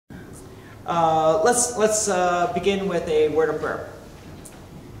Let's begin with a word of prayer.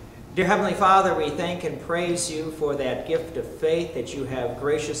 Dear Heavenly Father, we thank and praise you for that gift of faith that you have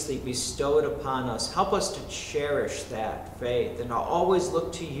graciously bestowed upon us. Help us to cherish that faith and always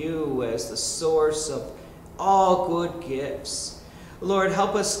look to you as the source of all good gifts. Lord,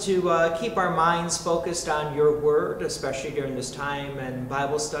 help us to keep our minds focused on your word, especially during this time and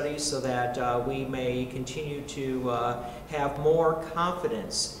Bible study, so that we may continue to have more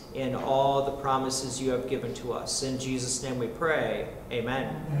confidence in all the promises you have given to us. In Jesus' name we pray.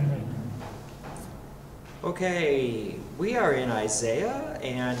 Amen. Amen. Okay, we are in Isaiah,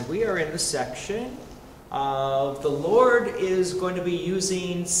 and we are in the section of the Lord is going to be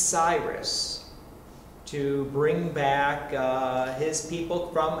using Cyrus to bring back his people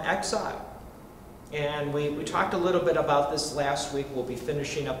from exile. And we talked a little bit about this last week. We'll be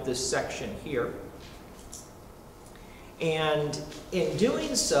finishing up this section here. And in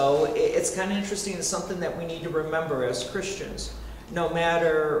doing so, it's kind of interesting. It's something that we need to remember as Christians. No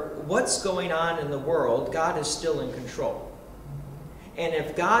matter what's going on in the world, God is still in control. And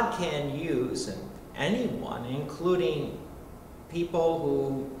if God can use anyone, including people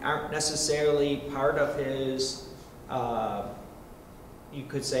who aren't necessarily part of his, you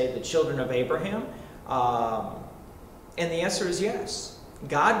could say, the children of Abraham, and the answer is yes.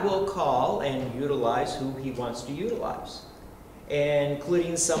 God will call and utilize who he wants to utilize,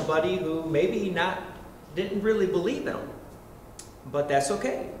 including somebody who maybe didn't really believe in him. But that's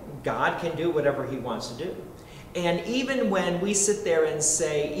okay. God can do whatever he wants to do. And even when we sit there and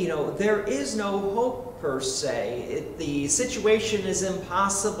say, you know, there is no hope per se, the situation is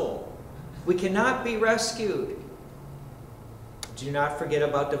impossible, we cannot be rescued, do not forget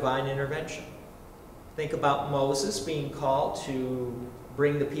about divine intervention. Think about Moses being called to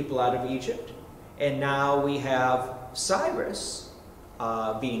bring the people out of Egypt. And now we have Cyrus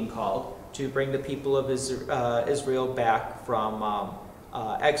being called to bring the people of Israel back from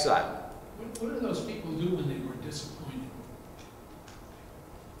exile. What do those people do when they were disappointed?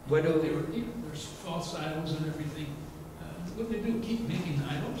 There's false idols and everything. What do they do? Keep making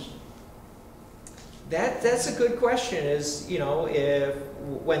idols? That's a good question. Is, you know,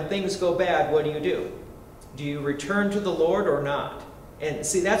 when things go bad, what do? Do you return to the Lord or not? And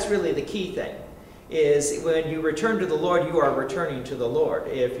see, that's really the key thing. Is when you return to the Lord, you are returning to the Lord.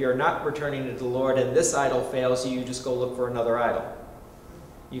 If you're not returning to the Lord and this idol fails you, you just go look for another idol.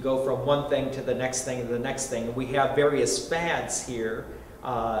 You go from one thing to the next thing to the next thing. We have various fads here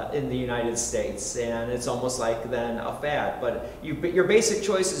in the United States, and it's almost like then a fad. But your basic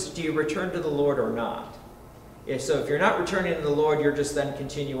choice is, do you return to the Lord or not? If you're not returning to the Lord, you're just then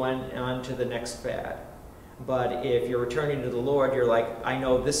continuing on to the next fad. But if you're returning to the Lord, you're like, I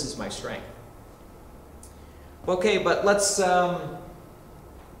know this is my strength. Okay, but let's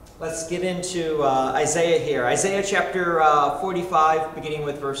get into Isaiah here. Isaiah chapter 45, beginning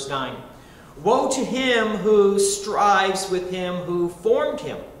with verse 9. Woe to him who strives with him who formed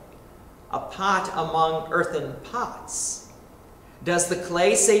him, a pot among earthen pots. Does the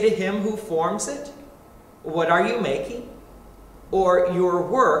clay say to him who forms it, what are you making? Or your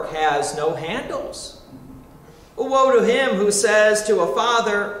work has no handles? Woe to him who says to a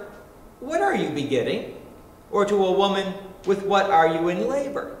father, what are you begetting? Or to a woman, with what are you in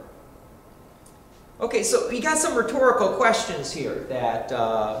labor? Okay, so you got some rhetorical questions here that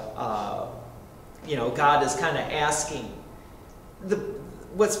you know, God is kind of asking.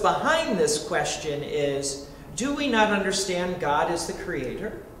 What's behind this question is, do we not understand God is the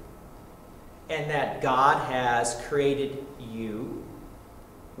creator, and that God has created you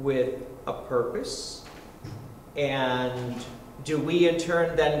with a purpose? And do we in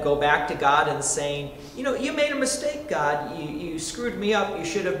turn then go back to God and saying, you know, you made a mistake, God. You screwed me up. You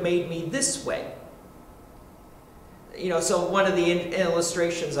should have made me this way. You know, so one of the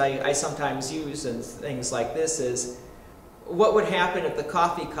illustrations I sometimes use in things like this is, what would happen if the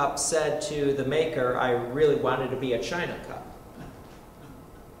coffee cup said to the maker, I really wanted to be a china cup?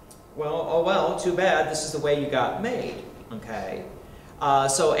 Well, oh well, too bad. This is the way you got made. Okay.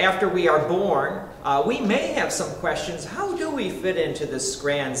 So after we are born, we may have some questions. How do we fit into this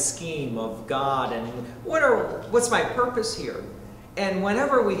grand scheme of God? And what's my purpose here? And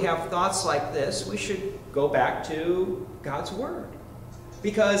whenever we have thoughts like this, we should go back to God's Word.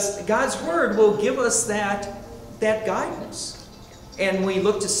 Because God's Word will give us that guidance. And we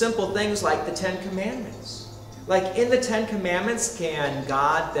look to simple things like the Ten Commandments. Like in the Ten Commandments, can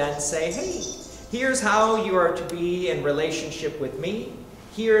God then say, hey, here's how you are to be in relationship with me.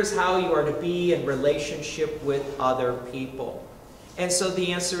 Here's how you are to be in relationship with other people. And so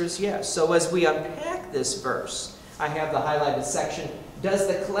the answer is yes. So as we unpack this verse, I have the highlighted section, Does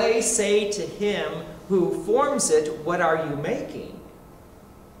the clay say to him who forms it, "What are you making?"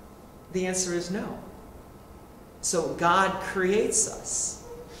 The answer is no. So God creates us.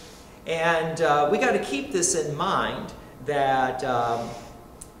 And we got to keep this in mind, that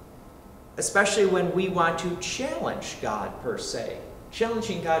especially when we want to challenge God per se.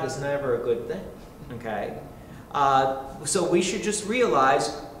 Challenging God is never a good thing, okay? So we should just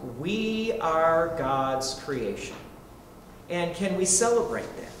realize we are God's creation. And can we celebrate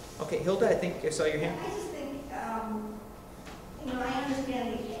that? Okay, Hilda, I think I saw your hand. I just think, I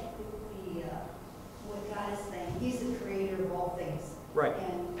understand what God is saying. He's the creator of all things. Right.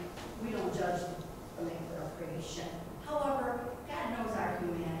 And we don't judge the maker of creation. However, God knows our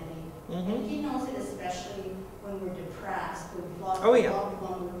humanity. Mm-hmm. And He knows it especially when we're depressed, we've lost Oh, yeah. a loved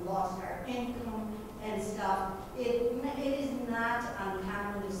one, we've lost our income and stuff. It is not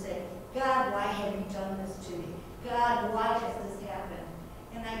uncommon to say, "God, why have you done this to me? God, why has this happened?"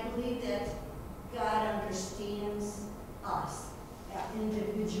 And I believe that God understands us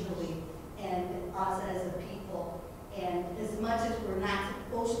individually and us as a people. And as much as we're not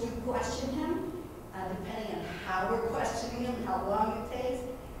supposed to question Him, depending on how we're questioning Him, how long it takes,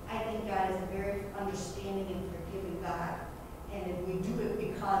 I think God is a very understanding and forgiving God. And if we do it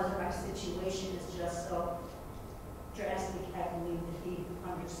because our situation is just so drastic, I believe that He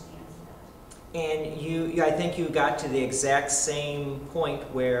understands that. And I think you got to the exact same point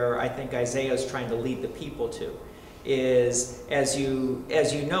where I think Isaiah is trying to lead the people to, is as you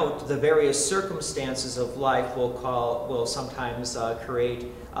note, the various circumstances of life will sometimes create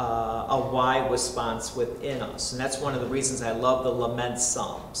a why response within us. And that's one of the reasons I love the lament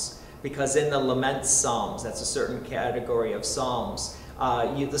psalms, because in the lament psalms, that's a certain category of psalms,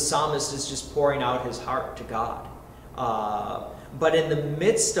 the psalmist is just pouring out his heart to God. But in the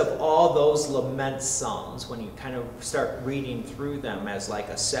midst of all those lament psalms, when you kind of start reading through them as like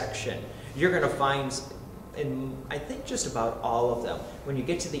a section, you're going to find, in I think just about all of them, when you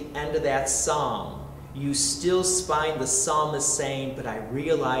get to the end of that psalm, you still find the psalmist saying, "But I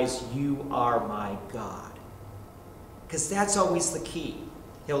realize you are my God." Because that's always the key.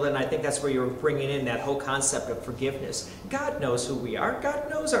 Hilda, and I think that's where you're bringing in that whole concept of forgiveness. God knows who we are. God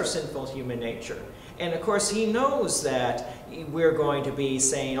knows our sinful human nature. And of course, He knows that we're going to be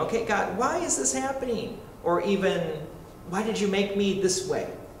saying, "Okay, God, why is this happening?" Or even, "Why did you make me this way?"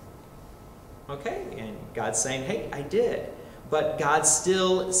 Okay, and God's saying, "Hey, I did." But God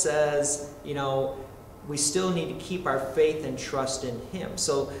still says, we still need to keep our faith and trust in Him.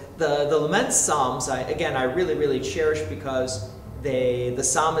 So the lament psalms, I really, really cherish, because the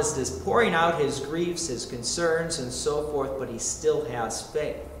psalmist is pouring out his griefs, his concerns, and so forth, but he still has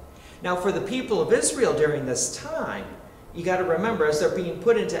faith. Now, for the people of Israel during this time, you got to remember, as they're being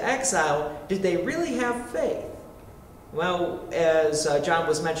put into exile, did they really have faith? Well, as John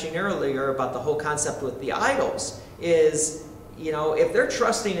was mentioning earlier about the whole concept with the idols, is, if they're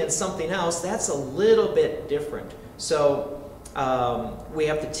trusting in something else, that's a little bit different. So we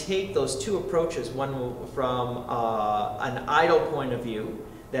have to take those two approaches, one from an idol point of view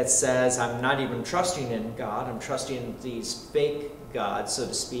that says, I'm not even trusting in God, I'm trusting in these fake gods, so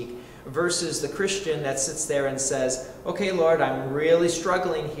to speak, versus the Christian that sits there and says, "Okay, Lord, I'm really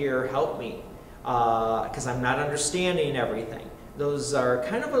struggling here, help me, because I'm not understanding everything." Those are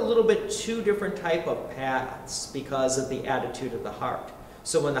kind of a little bit two different type of paths because of the attitude of the heart.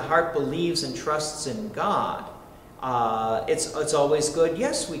 So when the heart believes and trusts in God, it's always good.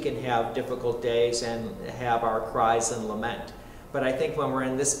 Yes, we can have difficult days and have our cries and lament. But I think when we're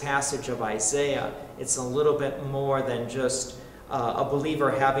in this passage of Isaiah, it's a little bit more than just a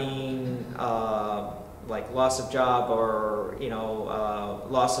believer having like loss of job or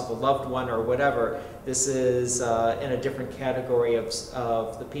loss of a loved one or whatever. This is in a different category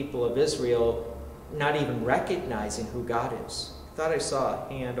of the people of Israel not even recognizing who God is. I thought I saw a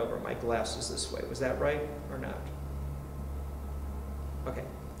hand over my glasses this way. Was that right or not? Okay,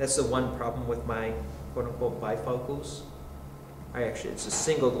 that's the one problem with my quote-unquote bifocals. It's just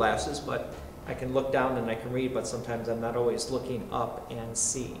single glasses, but I can look down and I can read, but sometimes I'm not always looking up and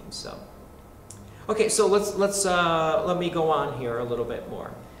seeing. So, okay, so let me go on here a little bit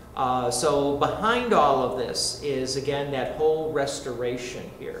more. So behind all of this is again that whole restoration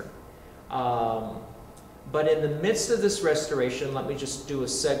here. But in the midst of this restoration, let me just do a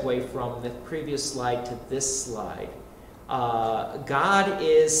segue from the previous slide to this slide. God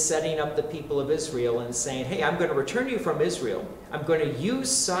is setting up the people of Israel and saying, "Hey, I'm going to return you from Israel. I'm going to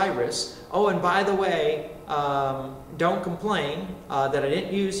use Cyrus. Oh, and by the way, don't complain that I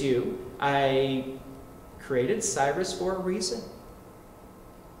didn't use you. I created Cyrus for a reason."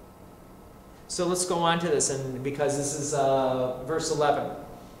 So let's go on to this, and because this is verse 11.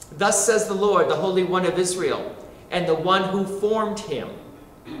 Thus says the Lord, the Holy One of Israel, and the one who formed him.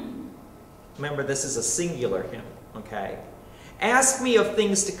 Remember, this is a singular him, okay? Ask me of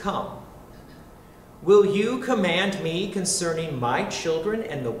things to come. Will you command me concerning my children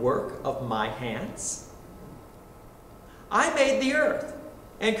and the work of my hands? I made the earth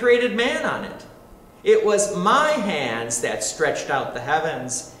and created man on it. It was my hands that stretched out the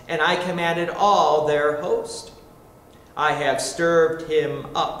heavens, and I commanded all their host. I have stirred him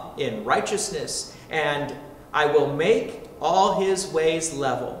up in righteousness, and I will make all his ways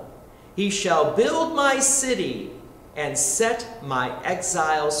level. He shall build my city and set my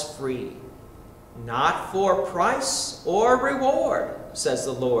exiles free. Not for price or reward, says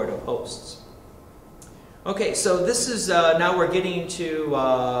the Lord of hosts. Okay, so this is, now we're getting to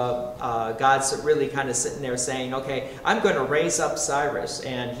God's really kind of sitting there saying, okay, I'm going to raise up Cyrus,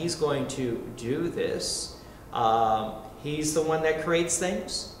 and he's going to do this. He's the one that creates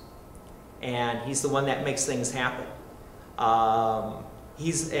things, and he's the one that makes things happen.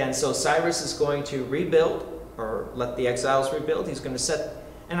 And so Cyrus is going to rebuild, or let the exiles rebuild. He's going to set,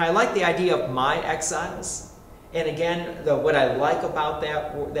 and I like the idea of my exiles. And again, what I like about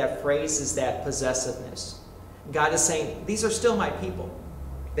that phrase is that possessiveness. God is saying, these are still my people.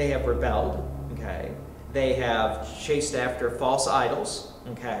 They have rebelled, okay? They have chased after false idols,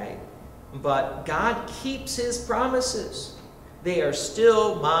 okay? But God keeps his promises. They are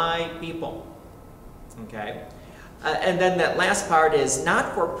still my people, okay? And then that last part is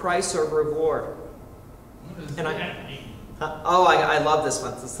not for price or reward. What does And that mean? I love this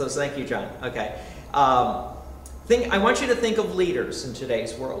one, so thank you, John. Okay. I want you to think of leaders in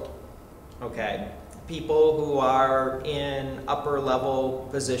today's world, okay? People who are in upper level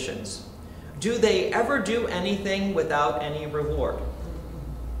positions. Do they ever do anything without any reward?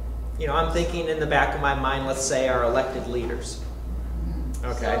 You know, I'm thinking in the back of my mind, let's say our elected leaders,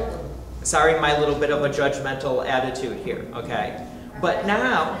 okay? Sorry, my little bit of a judgmental attitude here, okay? But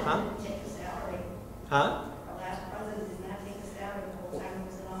now, huh? Huh?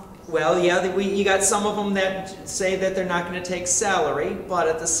 Well, yeah, you got some of them that say that they're not going to take salary, but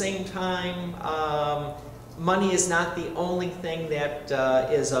at the same time, money is not the only thing that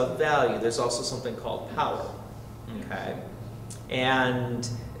is of value. There's also something called power, okay? And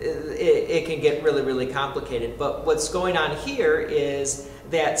it can get really, really complicated. But what's going on here is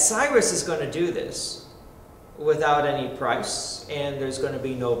that Cyrus is going to do this without any price, and there's going to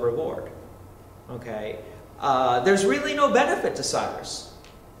be no reward, okay? There's really no benefit to Cyrus.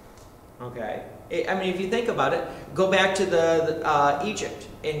 Okay, I mean, if you think about it, go back to Egypt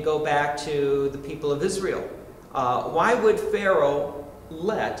and go back to the people of Israel. Why would Pharaoh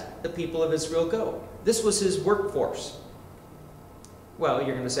let the people of Israel go? This was his workforce. Well,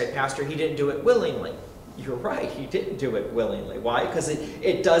 you're going to say, Pastor, he didn't do it willingly. You're right, he didn't do it willingly. Why? Because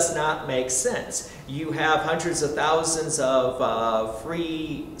it does not make sense. You have hundreds of thousands of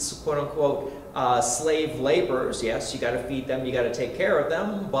free, quote-unquote, slave laborers. Yes, you got to feed them, you got to take care of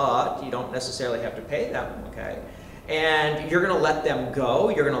them, but you don't necessarily have to pay them, okay? And you're going to let them go.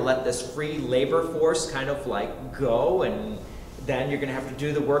 You're going to let this free labor force kind of like go, and then you're going to have to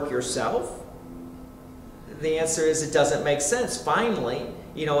do the work yourself? The answer is it doesn't make sense. Finally,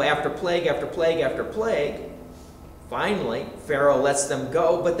 you know, after plague after plague after plague, finally, Pharaoh lets them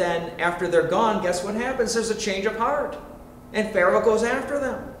go, but then after they're gone, guess what happens? There's a change of heart, and Pharaoh goes after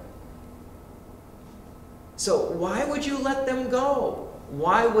them. So why would you let them go?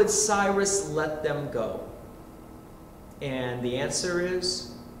 Why would Cyrus let them go? And the answer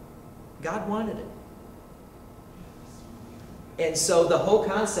is, God wanted it. And so the whole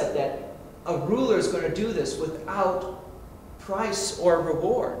concept that a ruler is going to do this without price or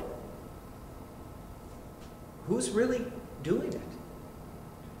reward, who's really doing it?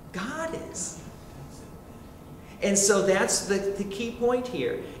 God is. And so that's the key point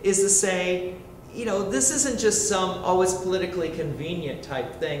here, is to say, you know, this isn't just some, oh, it's politically convenient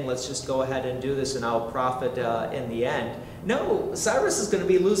type thing, let's just go ahead and do this and I'll profit in the end. No, Cyrus is going to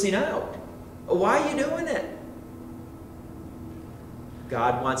be losing out. Why are you doing it?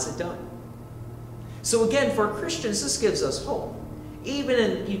 God wants it done. So again, for Christians, this gives us hope. Even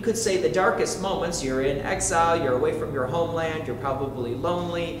in, you could say, the darkest moments, you're in exile, you're away from your homeland, you're probably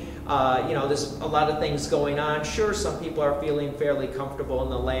lonely, you know, there's a lot of things going on. Sure, some people are feeling fairly comfortable in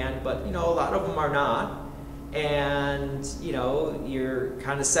the land, but, you know, a lot of them are not. And, you know, you're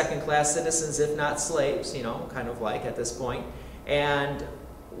kind of second-class citizens, if not slaves, you know, kind of like at this point. And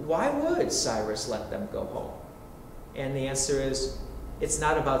why would Cyrus let them go home? And the answer is, it's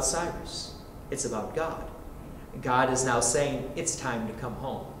not about Cyrus. It's about God. God is now saying, it's time to come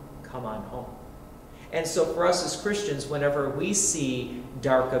home. Come on home. And so for us as Christians, whenever we see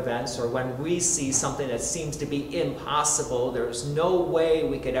dark events or when we see something that seems to be impossible, there's no way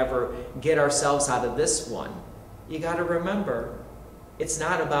we could ever get ourselves out of this one, you got to remember, it's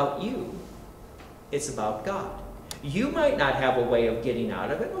not about you. It's about God. You might not have a way of getting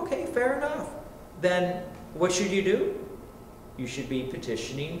out of it. Okay, fair enough. Then what should you do? You should be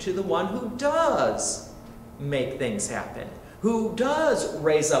petitioning to the one who does make things happen, who does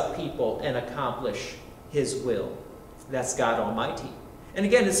raise up people and accomplish his will. That's God Almighty. And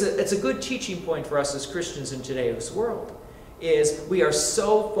again, it's a good teaching point for us as Christians in today's world, is we are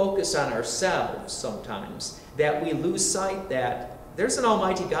so focused on ourselves sometimes that we lose sight that there's an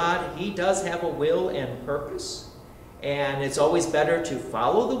Almighty God. He does have a will and purpose. And it's always better to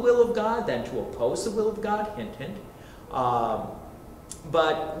follow the will of God than to oppose the will of God. Hint, hint.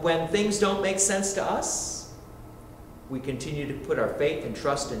 But when things don't make sense to us, we continue to put our faith and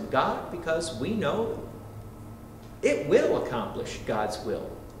trust in God because we know it will accomplish God's will.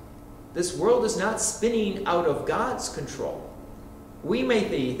 This world is not spinning out of God's control. We may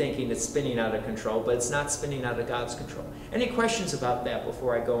be thinking it's spinning out of control, but it's not spinning out of God's control. Any questions about that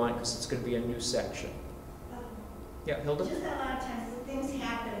before I go on? Because it's going to be a new section. Yeah, Hilda? Just that a lot of times things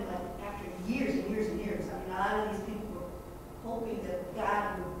happen like after years and years and years. I mean, a lot of these people were hoping that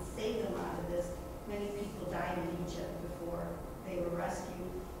God would save them out of this. Many people died in Egypt before they were rescued.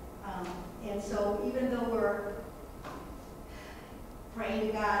 And so even though we're praying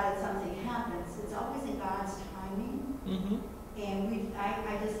to God that something happens, it's always in God's timing. Mm-hmm. And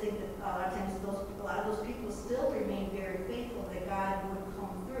I just think that a lot of times a lot of those people still remain very faithful that God would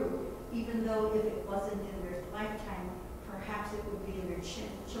come through, even though if it wasn't in their lifetime, perhaps it would be in their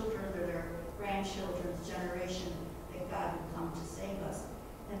children or their grandchildren's generation that God would come to save us.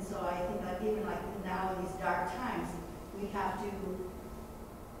 And so I think that even like now in these dark times, we have to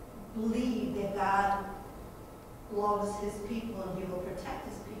believe that God loves his people and he will protect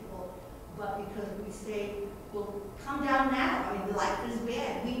his people. But because we say, well, come down now. I mean, life is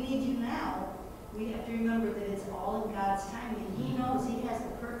bad. We need you now. We have to remember that it's all in God's timing. And he knows he has the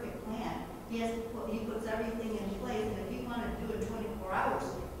perfect plan. He puts everything in place. And if he wanted to do it in 24 hours,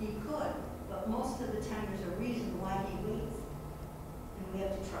 he could. But most of the time, there's a reason why he waits. And we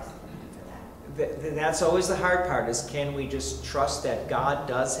have to trust him for that. That's always the hard part, is can we just trust that God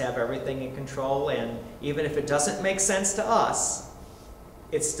does have everything in control, and even if it doesn't make sense to us,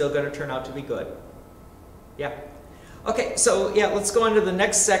 it's still going to turn out to be good. Yeah. Okay, so yeah, let's go on to the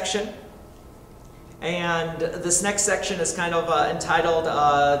next section. And this next section is kind of entitled,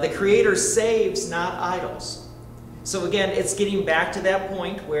 The Creator Saves, Not Idols. So again, it's getting back to that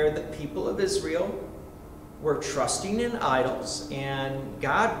point where the people of Israel were trusting in idols, and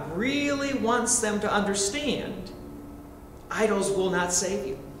God really wants them to understand idols will not save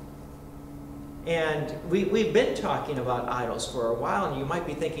you. And we've been talking about idols for a while, and you might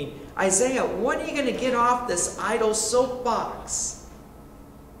be thinking, Isaiah, when are you going to get off this idol soapbox?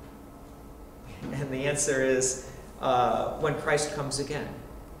 And the answer is when Christ comes again.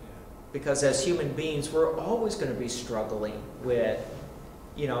 Because as human beings, we're always going to be struggling with,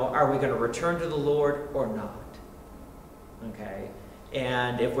 are we going to return to the Lord or not? Okay?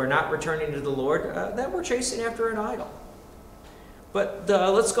 And if we're not returning to the Lord, then we're chasing after an idol. But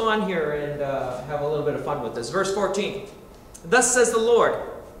let's go on here and have a little bit of fun with this. Verse 14. Thus says the Lord,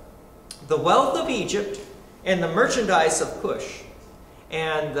 the wealth of Egypt and the merchandise of Cush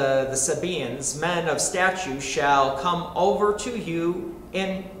and the Sabaeans, men of stature, shall come over to you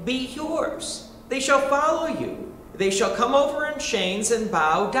and be yours. They shall follow you. They shall come over in chains and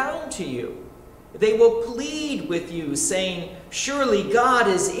bow down to you. They will plead with you, saying, surely God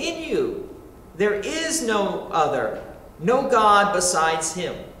is in you. There is no other, no God besides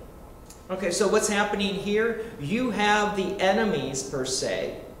him. Okay, so what's happening here? You have the enemies, per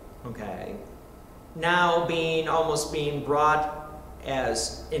se, okay, now almost being brought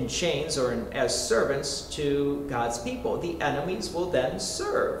as in chains or as servants to God's people. The enemies will then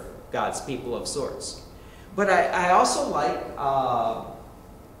serve God's people of sorts. But I also like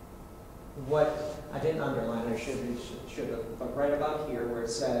what I didn't underline, I should have, but right about here where it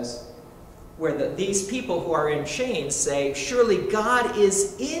says, where these people who are in chains say, surely God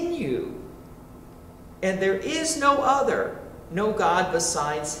is in you, and there is no other, no God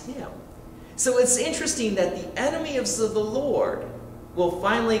besides him. So it's interesting that the enemies of the Lord will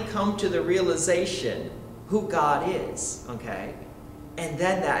finally come to the realization who God is, okay? And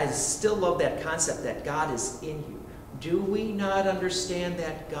then I still love that concept that God is in you. Do we not understand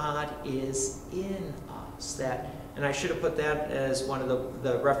that God is in us? And I should have put that as one of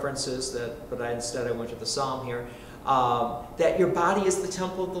the references, but instead I went to the Psalm here, that your body is the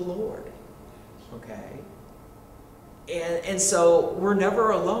temple of the Lord. Okay? And so we're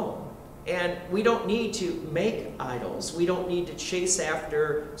never alone. And we don't need to make idols. We don't need to chase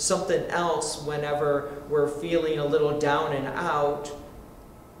after something else whenever we're feeling a little down and out.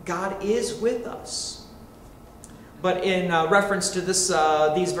 God is with us. But in reference to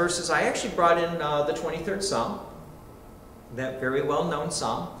these verses, I actually brought in the 23rd Psalm, that very well-known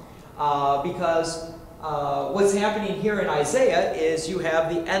psalm, because what's happening here in Isaiah is you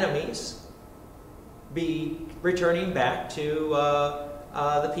have the enemies be returning back to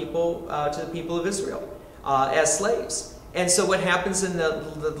the people of Israel as slaves. And so what happens in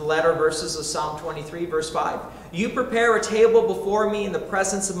the latter verses of Psalm 23, verse 5? You prepare a table before me in the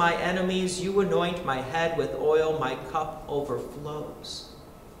presence of my enemies. You anoint my head with oil. My cup overflows.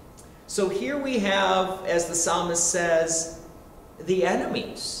 So here we have, as the psalmist says, the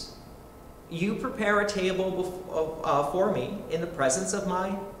enemies. You prepare a table for me in the presence of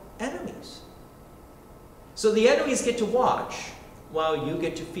my enemies. So the enemies get to watch while you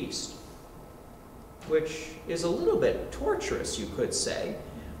get to feast, which is a little bit torturous, you could say.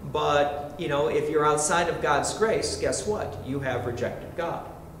 But, you know, if you're outside of God's grace, guess what? You have rejected God.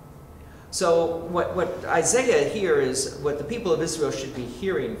 So what Isaiah here is, what the people of Israel should be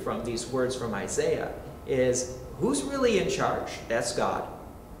hearing from these words from Isaiah is, who's really in charge? That's God.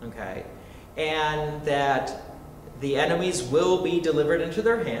 Okay? And that the enemies will be delivered into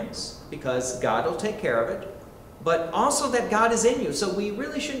their hands because God will take care of it. But also that God is in you. So we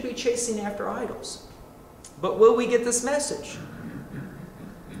really shouldn't be chasing after idols. But will we get this message?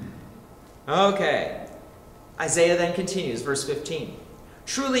 Okay. Isaiah then continues, verse 15.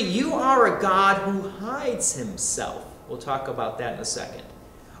 Truly you are a God who hides himself. We'll talk about that in a second.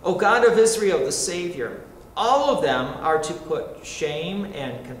 O God of Israel, the Savior, all of them are to put shame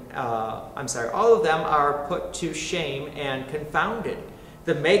and all of them are put to shame and confounded.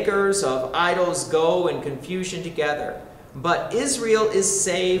 The makers of idols go in confusion together. But Israel is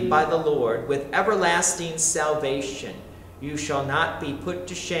saved by the Lord with everlasting salvation. You shall not be put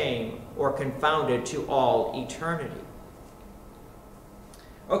to shame or confounded to all eternity.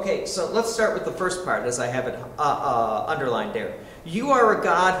 Okay, so let's start with the first part as I have it underlined there. You are a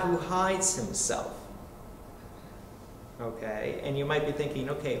God who hides himself. Okay, and you might be thinking,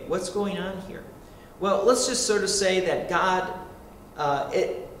 okay, what's going on here? Well, let's just sort of say that God,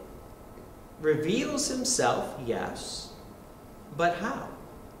 it reveals himself, yes, but how?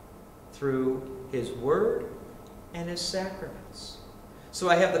 Through his word and his sacraments. So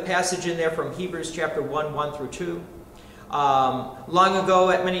I have the passage in there from Hebrews chapter 1, 1 through 2. Long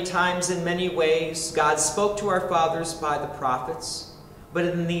ago, at many times, in many ways, God spoke to our fathers by the prophets, but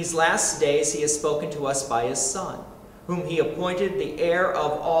in these last days he has spoken to us by his Son, whom he appointed the heir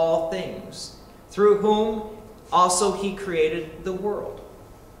of all things, through whom also he created the world.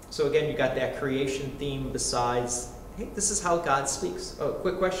 So again, you got that creation theme besides, hey, this is how God speaks. Oh,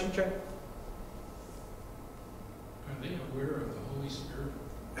 quick question, John? Are they aware of the Holy Spirit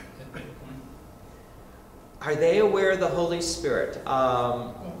at that point? Are they aware of the Holy Spirit?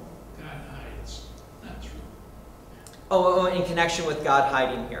 God hides. Not true. Oh, in connection with God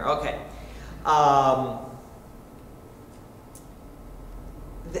hiding here. Okay.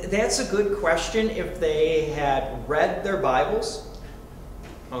 That's a good question if they had read their Bibles.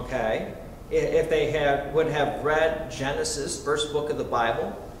 Okay. If they would have read Genesis, first book of the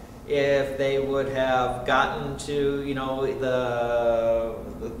Bible. If they would have gotten to, the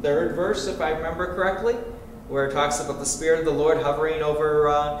third verse, if I remember correctly, where it talks about the Spirit of the Lord hovering over,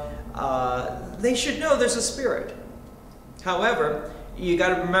 they should know there's a Spirit. However, you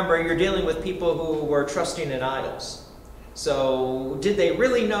got to remember, you're dealing with people who were trusting in idols. So, did they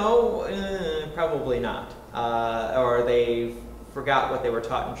really know? Probably not. Or they forgot what they were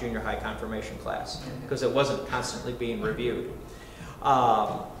taught in junior high confirmation class, because it wasn't constantly being reviewed.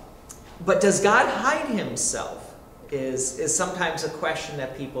 But does God hide himself is sometimes a question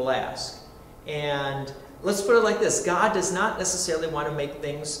that people ask. And let's put it like this. God does not necessarily want to make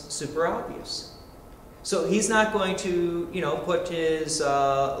things super obvious. So he's not going to, put his,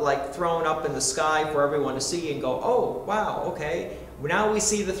 throne up in the sky for everyone to see and go, oh, wow, okay, now we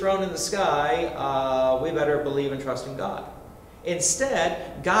see the throne in the sky, we better believe and trust in God.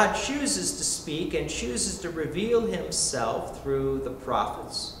 Instead, God chooses to speak and chooses to reveal himself through the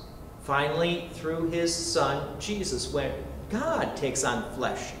prophets. Finally, through his Son, Jesus, when God takes on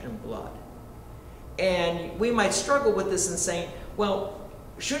flesh and blood. And we might struggle with this and saying, well,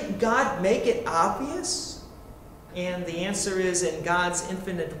 shouldn't God make it obvious? And the answer is, in God's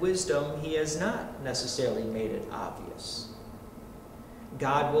infinite wisdom, he has not necessarily made it obvious.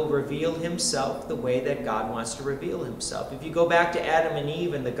 God will reveal himself the way that God wants to reveal himself. If you go back to Adam and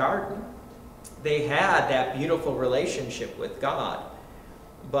Eve in the garden, They had that beautiful relationship with God.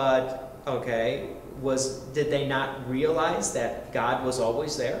 But, okay, did they not realize that God was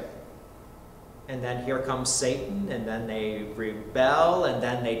always there? And then here comes Satan, and then they rebel, and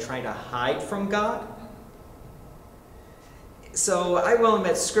then they try to hide from God. So I will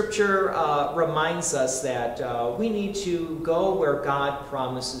admit, Scripture reminds us that we need to go where God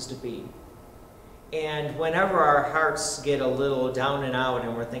promises to be. And whenever our hearts get a little down and out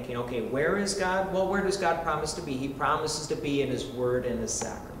and we're thinking, okay, where is God? Well, where does God promise to be? He promises to be in His Word and His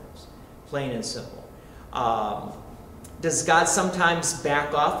sacraments. Plain and simple. Does God sometimes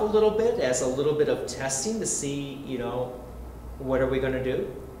back off a little bit as a little bit of testing to see, what are we going to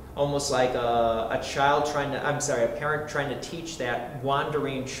do? Almost like a parent trying to teach that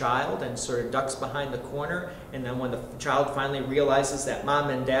wandering child and sort of ducks behind the corner. And then when the child finally realizes that mom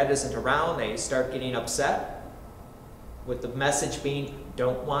and dad isn't around, they start getting upset. With the message being,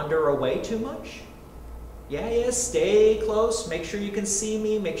 don't wander away too much. Yeah, stay close. Make sure you can see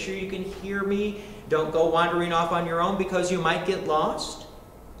me. Make sure you can hear me. Don't go wandering off on your own because you might get lost.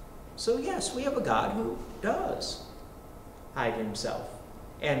 So yes, we have a God who does hide Himself.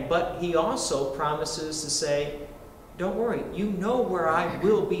 But He also promises to say, don't worry, you know where I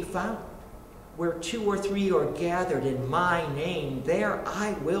will be found. Where 2 or 3 are gathered in my name, there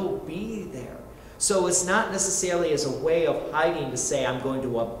I will be there. So it's not necessarily as a way of hiding to say, I'm going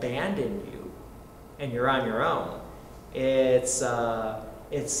to abandon you and you're on your own. It's a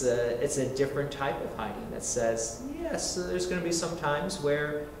different type of hiding that says, yes, there's going to be some times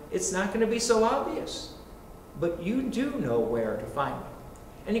where it's not going to be so obvious, but you do know where to find me.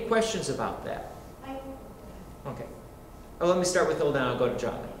 Any questions about that? Okay. Oh, let me start with Hilda and I'll go to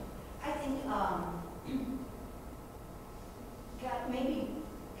John. I think God, maybe,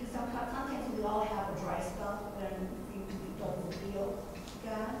 because sometimes we all have a dry spell when we don't feel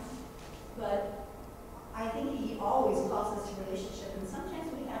God, but I think He always calls us to relationship, and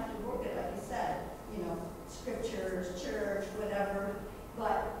sometimes we have to work it, like you said, scriptures, church, whatever,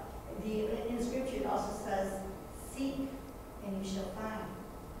 but in Scripture it also says, seek and you shall find,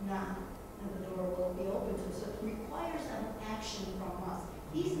 knock and the door will be open to us. So it requires an action from us.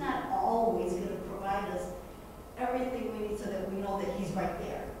 He's not always going to provide us everything we need so that we know that He's right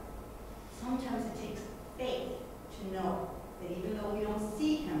there. Sometimes it takes faith to know that even though we don't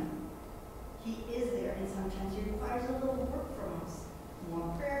see Him, He is there, and sometimes He requires a little work from us.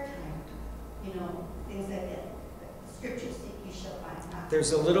 More prayer time, things like that. Scripture, seek, you shall find.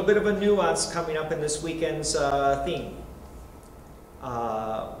 There's a little bit of a nuance coming up in this weekend's theme,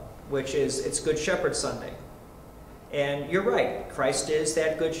 which is it's Good Shepherd Sunday. And you're right, Christ is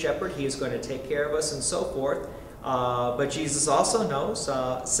that Good Shepherd. He is going to take care of us and so forth. But Jesus also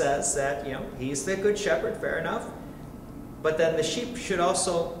says that, He's the Good Shepherd, fair enough. But then the sheep should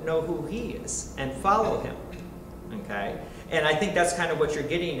also know who He is and follow Him. Okay? And I think that's kind of what you're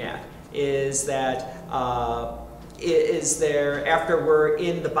getting at, is that is there, after we're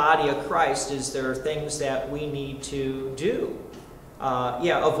in the body of Christ, is there things that we need to do?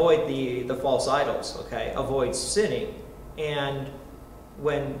 Avoid the false idols, okay? Avoid sinning. And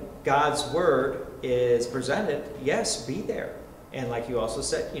when God's Word is presented, yes, be there. And like you also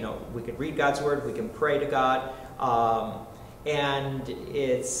said, we can read God's Word, we can pray to God. And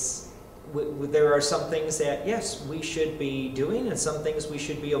there are some things that, yes, we should be doing and some things we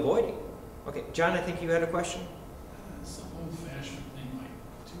should be avoiding. Okay, John, I think you had a question? It's an old-fashioned thing, like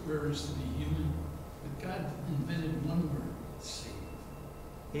 2 words to be human. But God invented one word, saved.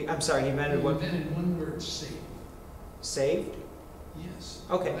 He invented what? He invented one word, saved. Saved? Yes.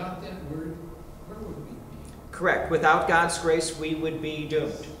 Okay. Without that word, where would we be? Correct. Without God's grace, we would be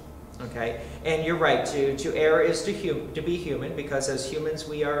doomed. Okay, and you're right. To err is to be human, because as humans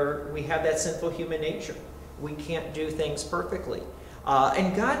we have that sinful human nature. We can't do things perfectly,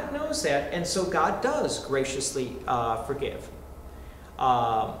 and God knows that, and so God does graciously forgive.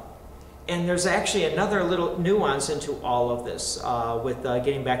 And there's actually another little nuance into all of this with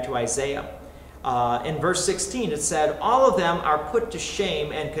getting back to Isaiah. In verse 16, it said, "All of them are put to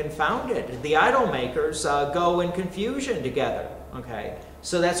shame and confounded. The idol makers go in confusion together." Okay.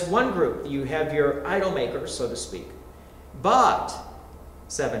 So that's one group. You have your idol makers, so to speak. But,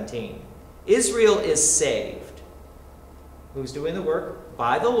 17, Israel is saved. Who's doing the work?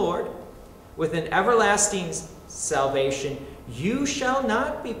 By the Lord, with an everlasting salvation. You shall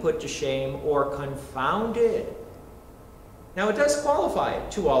not be put to shame or confounded. Now it does qualify it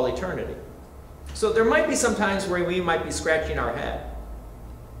to all eternity. So there might be some times where we might be scratching our head.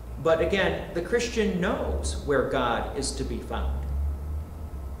 But again, the Christian knows where God is to be found.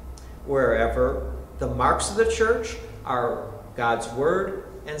 Wherever the marks of the church are God's Word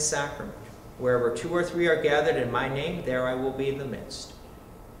and sacrament. Wherever 2 or 3 are gathered in my name, there I will be in the midst.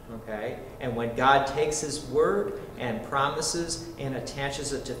 Okay? And when God takes his word and promises and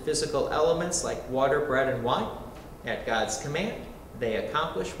attaches it to physical elements like water, bread, and wine, at God's command, they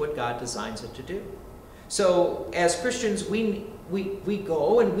accomplish what God designs it to do. So as Christians, we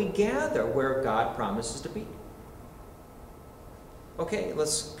go and we gather where God promises to be. Okay,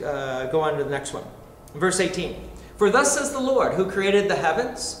 let's go on to the next one. Verse 18. For thus says the Lord, who created the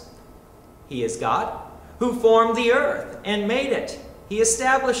heavens, he is God, who formed the earth and made it. He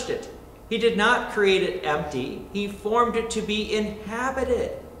established it. He did not create it empty. He formed it to be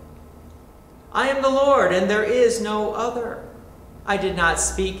inhabited. I am the Lord, and there is no other. I did not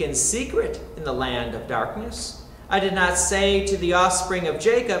speak in secret in the land of darkness. I did not say to the offspring of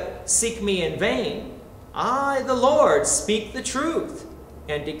Jacob, seek me in vain. I, the Lord, speak the truth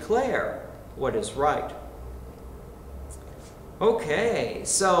and declare what is right. Okay,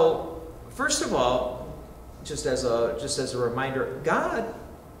 so first of all, just as a reminder, God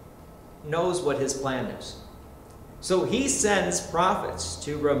knows what his plan is. So he sends prophets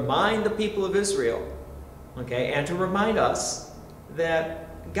to remind the people of Israel, okay, and to remind us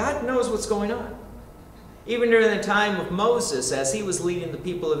that God knows what's going on. Even during the time of Moses, as he was leading the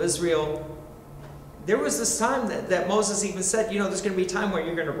people of Israel, there was this time that Moses even said, there's going to be a time where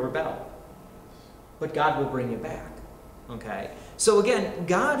you're going to rebel, but God will bring you back. Okay, so again,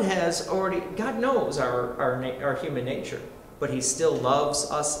 God knows our human nature, but he still loves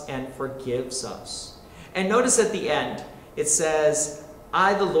us and forgives us. And notice at the end, it says,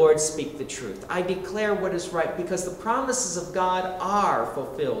 I, the Lord, speak the truth. I declare what is right, because the promises of God are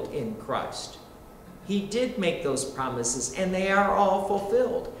fulfilled in Christ. He did make those promises, and they are all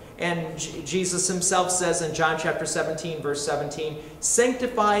fulfilled. And Jesus himself says in John chapter 17, verse 17,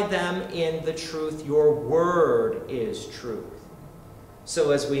 sanctify them in the truth. Your word is truth.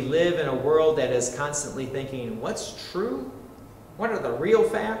 So as we live in a world that is constantly thinking, what's true? What are the real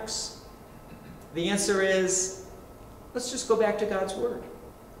facts? The answer is, let's just go back to God's word.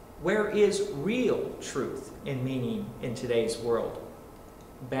 Where is real truth and meaning in today's world?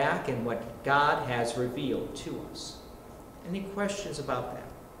 Back in what God has revealed to us. Any questions about that?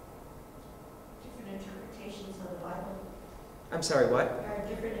 Different interpretations of the Bible. I'm sorry, what? There are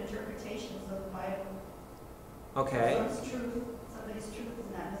different interpretations of the Bible. Okay. Someone's truth, somebody's truth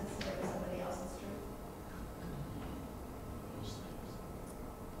is not necessarily somebody else's truth.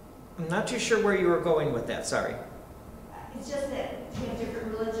 I'm not too sure where you were going with that, sorry. It's just that you have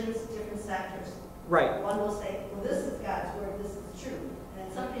different religions, different sectors. Right. One will say, well, this is God's word, this is true. And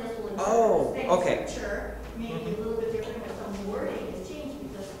then somebody else will Oh, interpret the same okay. scripture, maybe a little bit different, but some wording is changed,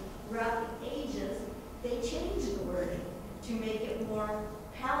 because throughout the ages, they changed the wording to make it more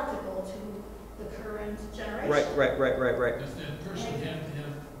palatable to the current generation. Right. Does that person have to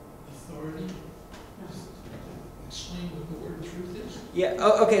have authority to explain what the word truth is? Yeah,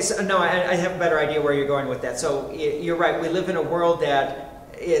 okay, so no, I have a better idea where you're going with that. So you're right, we live in a world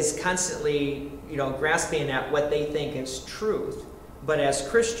that is constantly, grasping at what they think is truth. But as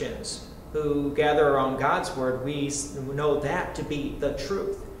Christians who gather around God's word, we know that to be the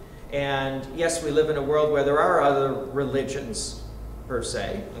truth. And yes, we live in a world where there are other religions, per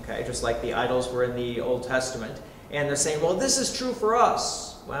se, okay, just like the idols were in the Old Testament. And they're saying, well, this is true for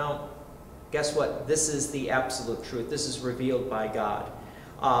us. Well, guess what? This is the absolute truth. This is revealed by God.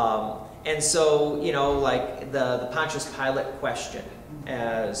 And so, like the Pontius Pilate question,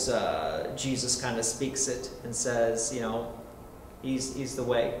 as Jesus kind of speaks it and says, he's the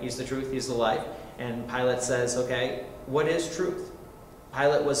way, he's the truth, he's the life. And Pilate says, okay, what is truth?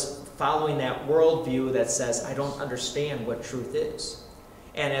 Pilate was following that worldview that says, I don't understand what truth is.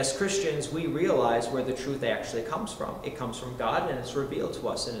 And as Christians, we realize where the truth actually comes from. It comes from God, and it's revealed to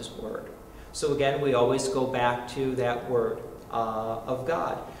us in his word. So again, we always go back to that word of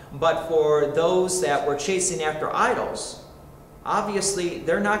God. But for those that were chasing after idols, obviously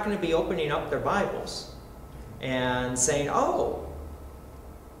they're not going to be opening up their Bibles and saying, oh,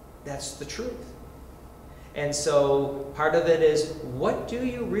 that's the truth. And so part of it is, what do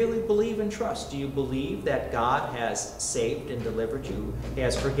you really believe and trust? Do you believe that God has saved and delivered you? He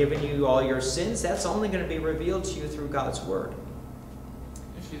has forgiven you all your sins? That's only going to be revealed to you through God's word.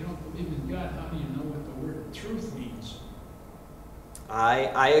 If you don't believe in God, how do you know what the word truth means?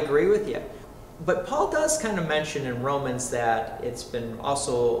 I agree with you. But Paul does kind of mention in Romans that it's been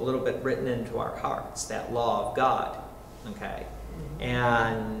also a little bit written into our hearts, that law of God. Okay?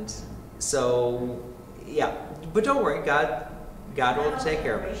 And so, yeah. But don't worry, God will take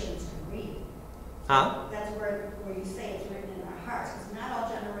care of it. Generations can read. Huh? That's where you say it's written in our hearts, because not all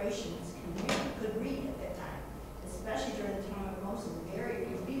generations could read at that time, especially during the time of Moses. Very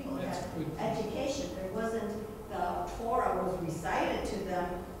few people. That That's good. education. There wasn't, the Torah was recited to them,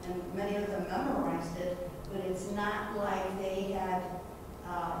 and many of them memorized it, but it's not like they had,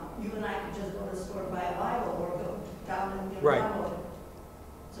 you and I could just go to the store, buy a Bible, or go down and get a Right. download.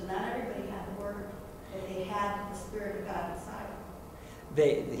 So not everybody had the Word, but they had the Spirit of God inside.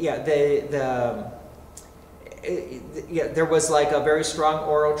 There was like a very strong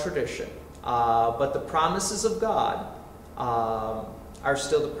oral tradition, but the promises of God are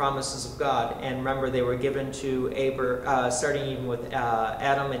still the promises of God. And remember, they were given to starting even with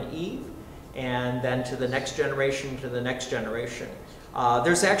Adam and Eve, and then to the next generation, to the next generation.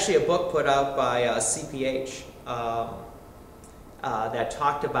 There's actually a book put out by CPH that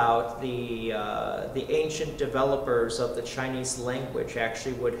talked about the ancient developers of the Chinese language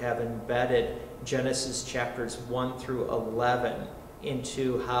actually would have embedded Genesis chapters 1 through 11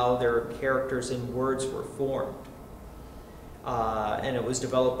 into how their characters and words were formed. And it was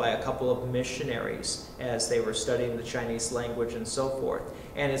developed by a couple of missionaries as they were studying the Chinese language and so forth.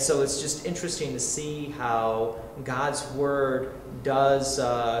 And so it's just interesting to see how God's Word does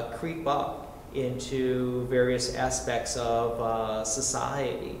creep up into various aspects of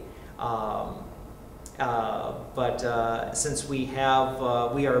society. But since we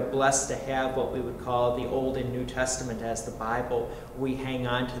are blessed to have what we would call the Old and New Testament as the Bible, we hang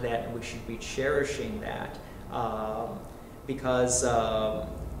on to that, and we should be cherishing that. Because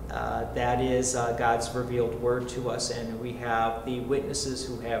that is God's revealed word to us, and we have the witnesses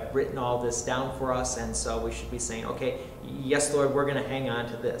who have written all this down for us, and so we should be saying, okay, yes, Lord, we're going to hang on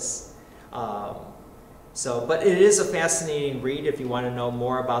to this. But it is a fascinating read. If you want to know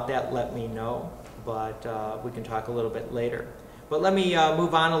more about that, let me know, but we can talk a little bit later. But let me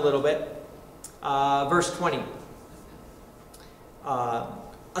move on a little bit. Verse 20.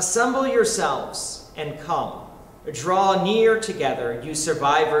 Assemble yourselves and come. Draw near together, you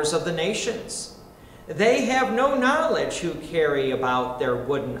survivors of the nations. They have no knowledge who carry about their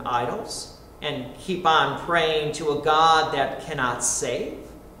wooden idols and keep on praying to a God that cannot save.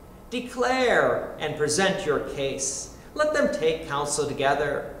 Declare and present your case. Let them take counsel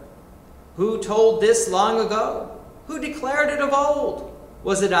together. Who told this long ago? Who declared it of old?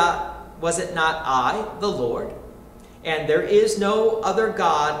 Was it not I, the Lord? And there is no other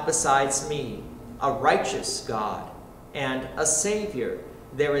God besides me, a righteous God and a Savior.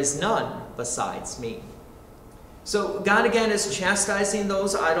 There is none besides me. So God again is chastising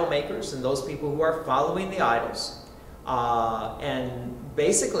those idol makers and those people who are following the idols. And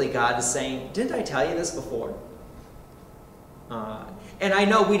basically God is saying, didn't I tell you this before? And I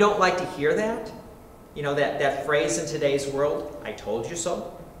know we don't like to hear that. You know, that phrase in today's world, I told you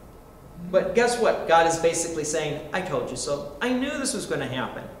so. But guess what? God is basically saying, I told you so. I knew this was going to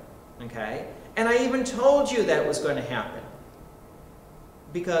happen. Okay? And I even told you that it was going to happen.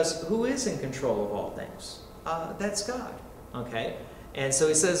 Because who is in control of all things? That's God. Okay? And so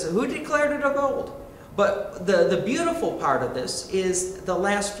he says, who declared it of old? But the beautiful part of this is the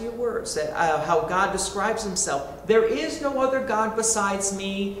last few words, that how God describes himself. There is no other God besides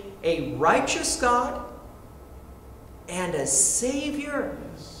me, a righteous God and a Savior.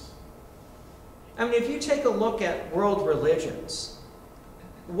 I mean, if you take a look at world religions,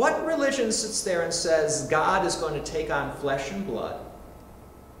 what religion sits there and says God is going to take on flesh and blood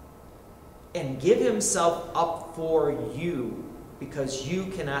and give himself up for you because you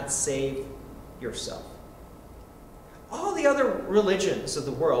cannot save yourself? All the other religions of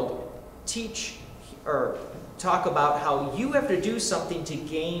the world teach or talk about how you have to do something to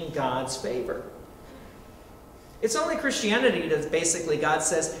gain God's favor. It's only Christianity that basically God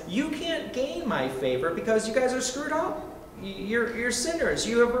says, you can't gain my favor because you guys are screwed up. You're sinners.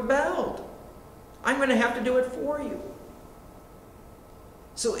 You have rebelled. I'm going to have to do it for you.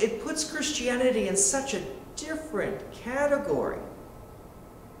 So it puts Christianity in such a different category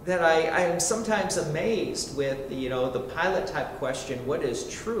that I am sometimes amazed with the Pilate type question, what is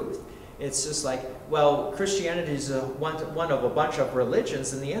truth? It's just like, well, Christianity is one of a bunch of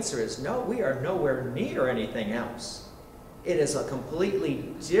religions, and the answer is no, we are nowhere near anything else. It is a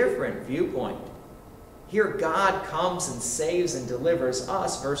completely different viewpoint. Here God comes and saves and delivers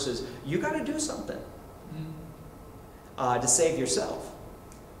us versus you got to do something to save yourself.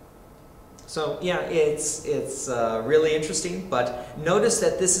 So yeah, it's really interesting, but notice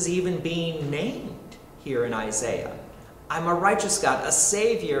that this is even being named here in Isaiah. I'm a righteous God, a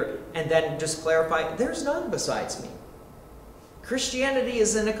Savior, and then just clarify, there's none besides me. Christianity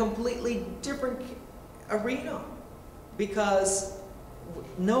is in a completely different arena because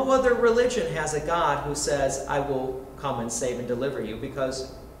no other religion has a God who says, I will come and save and deliver you,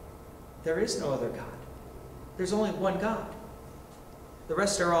 because there is no other God. There's only one God. The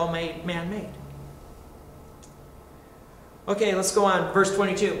rest are all man-made. Okay, let's go on. Verse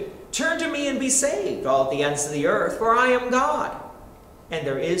 22. Turn to me and be saved, all the ends of the earth, for I am God, and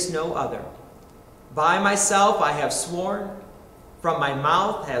there is no other. By myself I have sworn, from my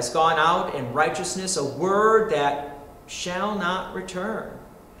mouth has gone out in righteousness a word that shall not return.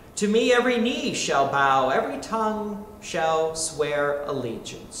 To me every knee shall bow, every tongue shall swear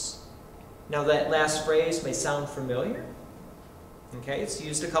allegiance. Now that last phrase may sound familiar. Okay, it's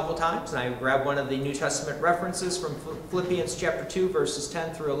used a couple times, and I grabbed one of the New Testament references from Philippians chapter 2, verses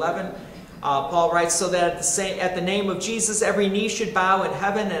 10 through 11. Paul writes, so that at the name of Jesus every knee should bow in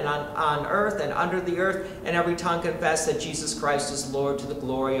heaven and on earth and under the earth, and every tongue confess that Jesus Christ is Lord, to the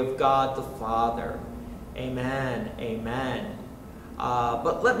glory of God the Father. Amen, amen.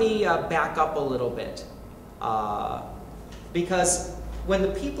 But let me back up a little bit. Because when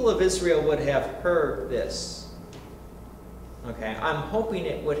the people of Israel would have heard this, okay, I'm hoping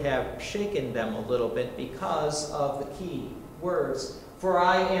it would have shaken them a little bit because of the key words, for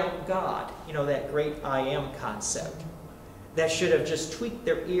I am God. You know, that great I am concept. That should have just tweaked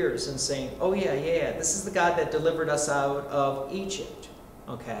their ears and saying, oh yeah, this is the God that delivered us out of Egypt.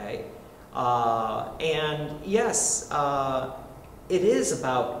 Okay? And yes, it is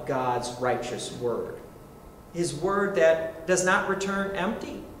about God's righteous word. His word that does not return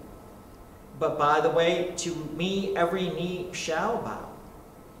empty. But by the way, to me every knee shall bow.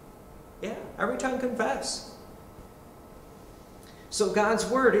 Yeah, every tongue confess. So God's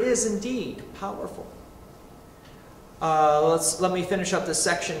word is indeed powerful. Let me finish up this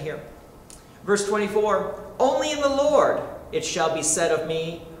section here. Verse 24, only in the Lord it shall be said of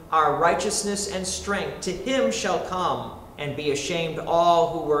me, our righteousness and strength. To him shall come and be ashamed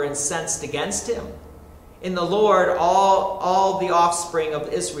all who were incensed against him. In the Lord all the offspring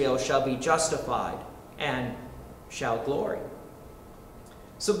of Israel shall be justified and shall glory.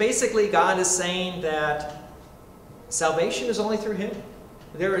 So basically God is saying that salvation is only through him.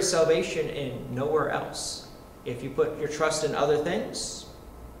 There is salvation in nowhere else. If you put your trust in other things,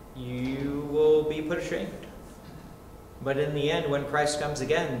 you will be put ashamed. But in the end, when Christ comes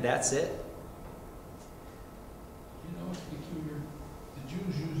again, that's it. You know, it's peculiar. The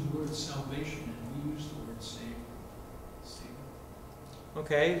Jews use the word salvation, and we use the word save.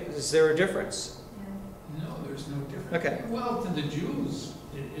 Okay, is there a difference? No, there's no difference. Okay. Well, to the Jews,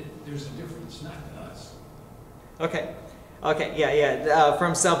 there's a difference, not to us. Okay. Okay, yeah.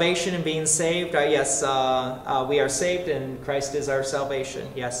 From salvation and being saved, yes, we are saved and Christ is our salvation.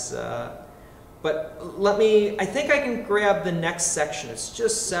 Yes. But I think I can grab the next section. It's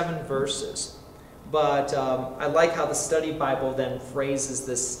just 7 verses. But I like how the study Bible then phrases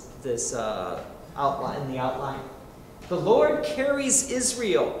this outline, in the outline. The Lord carries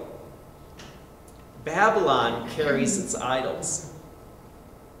Israel. Babylon carries its idols.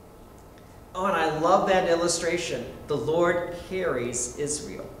 Oh, and I love that illustration. The Lord carries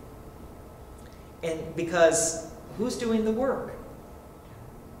Israel. And because who's doing the work?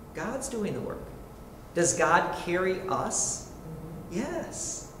 God's doing the work. Does God carry us?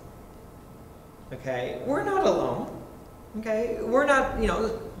 Yes. Okay, we're not alone. Okay, we're not,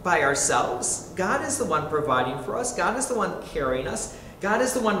 by ourselves. God is the one providing for us. God is the one carrying us. God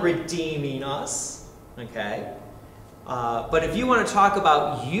is the one redeeming us. Okay. But if you want to talk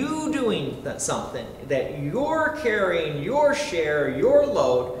about you doing something, that you're carrying your share, your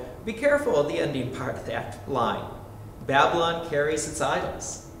load, be careful of the ending part of that line. Babylon carries its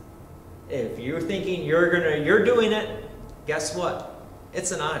idols. If you're thinking you're doing it, guess what?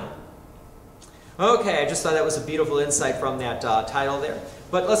 It's an idol. Okay, I just thought that was a beautiful insight from that title there.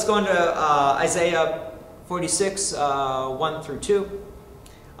 But let's go into Isaiah 46, 1 through 2.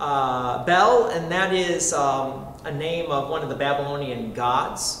 Bel, and that is a name of one of the Babylonian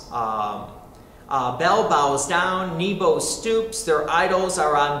gods. Bel bows down, Nebo stoops, their idols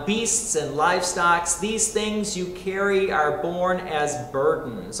are on beasts and livestock. These things you carry are borne as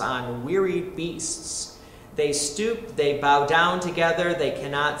burdens on wearied beasts. They stoop, they bow down together, they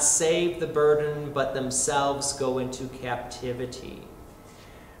cannot save the burden, but themselves go into captivity.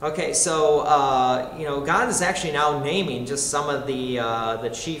 Okay, so, God is actually now naming just some of the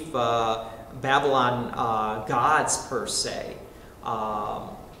chief Babylon gods, per se.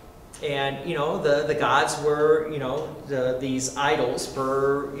 And, the gods were, these idols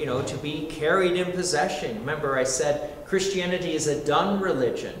were, to be carried in possession. Remember, I said Christianity is a done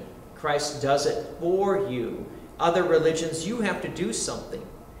religion. Christ does it for you. Other religions, you have to do something.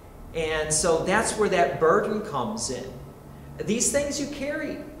 And so that's where that burden comes in. These things you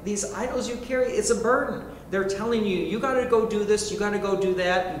carry, these idols you carry, it's a burden. They're telling you, you got to go do this, you got to go do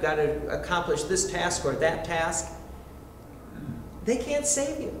that, you got to accomplish this task or that task. they can't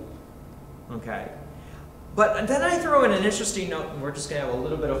save you. Okay? But then I throw in an interesting note, and we're just going to have a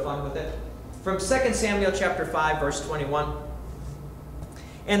little bit of fun with it. From 2 Samuel chapter 5, verse 21.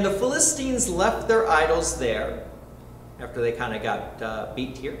 And the Philistines left their idols there, after they kind of got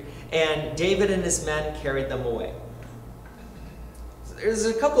beat here, and David and his men carried them away. So there's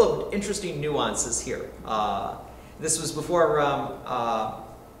a couple of interesting nuances here. This was before,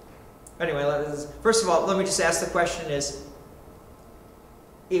 anyway, first of all, let me just ask the question is,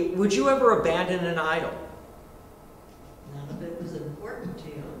 would you ever abandon an idol? None of it was important to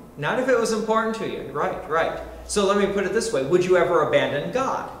you. Not if it was important to you. Right, right. So let me put it this way. Would you ever abandon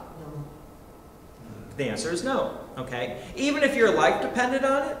God? No. The answer is no. Okay? Even if your life depended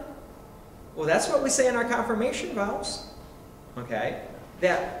on it? Well, that's what we say in our confirmation vows. Okay?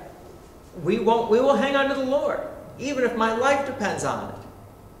 That we will hang on to the Lord, even if my life depends on it.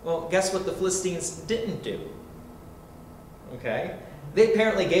 Well, guess what the Philistines didn't do? Okay? They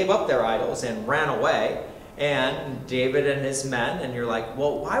apparently gave up their idols and ran away. And David and his men, and you're like,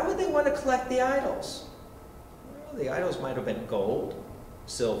 well, why would they want to collect the idols? Well, the idols might have been gold,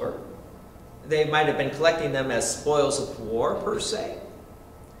 silver. They might have been collecting them as spoils of war, per se.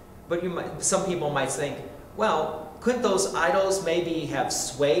 But some people might think, well, couldn't those idols maybe have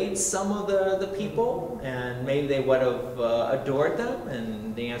swayed some of the people? And maybe they would have adored them?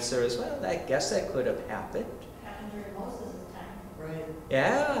 And the answer is, well, I guess that could have happened. Happened during Moses' time. Right.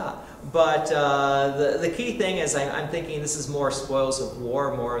 Yeah, but the key thing is I'm thinking this is more spoils of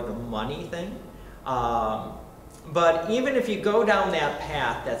war, more of the money thing. But even if you go down that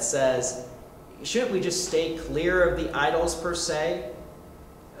path that says, shouldn't we just stay clear of the idols per se?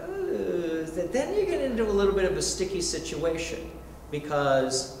 Then you get into a little bit of a sticky situation,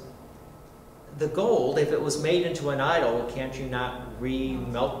 because the gold, if it was made into an idol, can't you not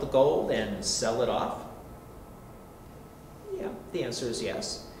remelt the gold and sell it off? Yeah, the answer is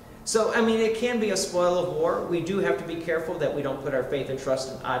yes. So, I mean, it can be a spoil of war. We do have to be careful that we don't put our faith and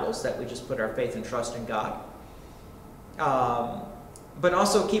trust in idols, that we just put our faith and trust in God. But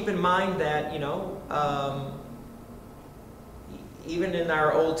also keep in mind that, even in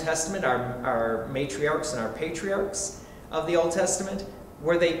our Old Testament, our matriarchs and our patriarchs of the Old Testament,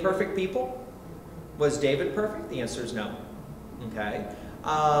 were they perfect people? Was David perfect? The answer is no. Okay?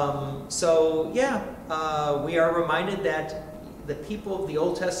 So, yeah, we are reminded that the people of the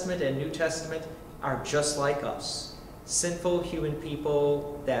Old Testament and New Testament are just like us. Sinful human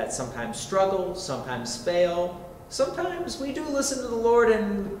people that sometimes struggle, sometimes fail. Sometimes we do listen to the Lord,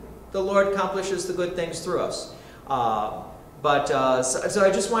 and the Lord accomplishes the good things through us. So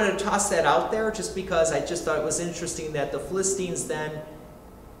I just wanted to toss that out there, just because I just thought it was interesting that the Philistines then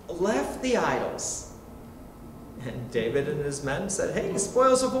left the idols. And David and his men said, hey,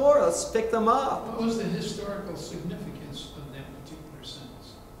 spoils of war, let's pick them up. What was the historical significance of that particular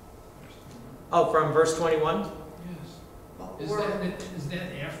sentence? Oh, from verse 21? Yes. Is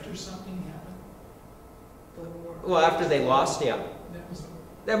that after something happened? Well, after they lost, yeah. That was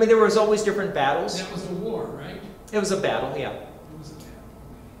I mean, there was always different battles. That was a war, right? It was a battle, yeah. It was a battle.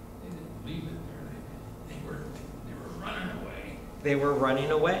 They didn't leave it there. They were running away. They were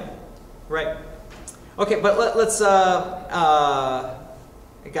running away. Right. Okay, but let's, I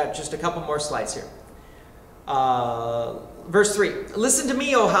got just a couple more slides here. Verse 3. Listen to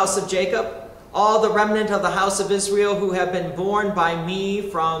me, O house of Jacob, all the remnant of the house of Israel who have been born by me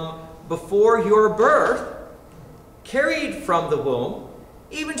from before your birth, carried from the womb,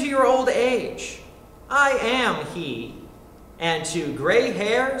 even to your old age. I am he, and to gray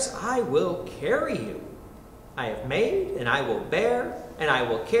hairs I will carry you. I have made, and I will bear, and I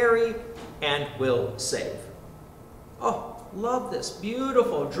will carry, and will save. Oh, love this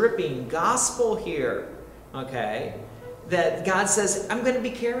beautiful, dripping gospel here, okay? That God says, I'm going to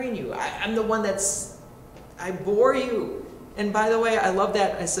be carrying you. I'm the one I bore you. And by the way, I love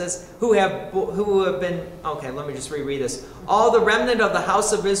that it says, who have been, okay, let me just reread this. All the remnant of the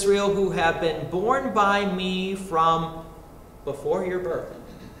house of Israel who have been born by me from before your birth.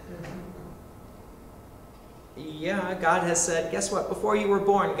 Yeah, God has said, guess what? Before you were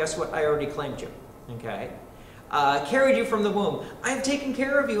born, guess what? I already claimed you. Okay? Carried you from the womb. I have taken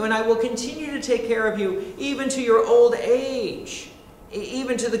care of you, and I will continue to take care of you, even to your old age.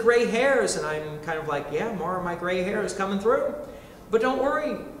 Even to the gray hairs. And I'm kind of like, yeah, more of my gray hair is coming through. But don't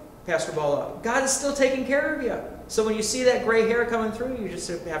worry, Pastor Bola. God is still taking care of you. So when you see that gray hair coming through, you just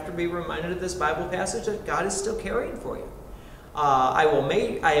have to be reminded of this Bible passage that God is still caring for you. I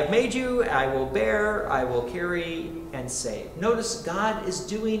have made you, I will bear, I will carry, and save. Notice God is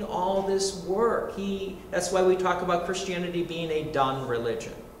doing all this work. That's why we talk about Christianity being a done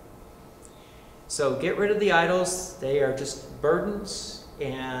religion. So get rid of the idols. They are just burdens,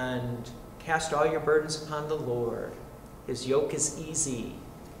 and cast all your burdens upon the Lord. His yoke is easy,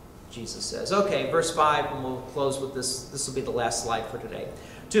 Jesus says. Okay, verse 5, and we'll close with this. This will be the last slide for today.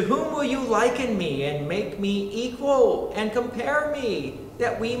 To whom will you liken me and make me equal and compare me,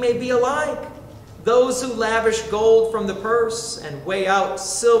 that we may be alike? Those who lavish gold from the purse and weigh out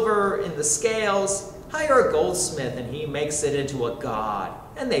silver in the scales, hire a goldsmith and he makes it into a god,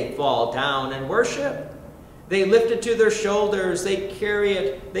 and they fall down and worship. They lift it to their shoulders, they carry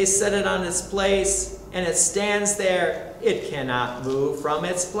it, they set it on its place, and it stands there. It cannot move from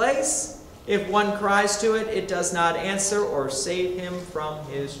its place. If one cries to it, it does not answer or save him from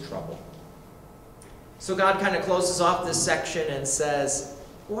his trouble. So God kind of closes off this section and says,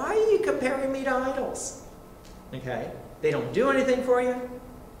 why are you comparing me to idols? Okay? They don't do anything for you.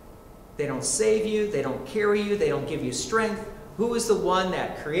 They don't save you. They don't carry you. They don't give you strength. Who is the one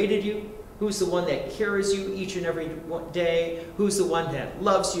that created you? Who's the one that carries you each and every day? Who's the one that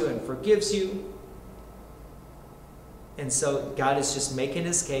loves you and forgives you? And so God is just making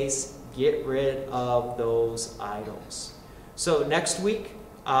his case. Get rid of those idols. So next week,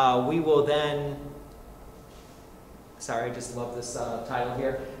 we will then... Sorry, I just love this title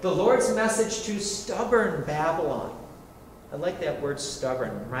here. The Lord's Message to Stubborn Babylon. I like that word stubborn.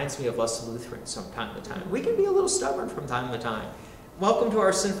 It reminds me of us Lutherans from time to time. We can be a little stubborn from time to time. Welcome to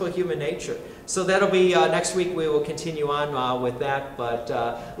our sinful human nature. So that'll be next week. We will continue on with that. But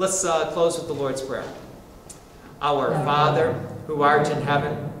let's close with the Lord's Prayer. Our Father, who art in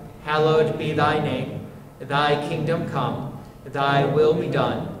heaven, hallowed be thy name. Thy kingdom come. Thy will be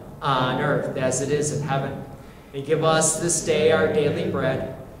done on earth as it is in heaven. And give us this day our daily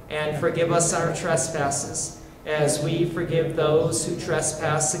bread, and forgive us our trespasses, as we forgive those who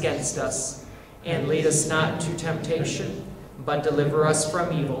trespass against us. And lead us not to temptation, but deliver us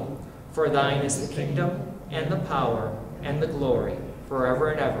from evil. For thine is the kingdom, and the power, and the glory,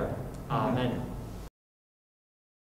 forever and ever. Amen.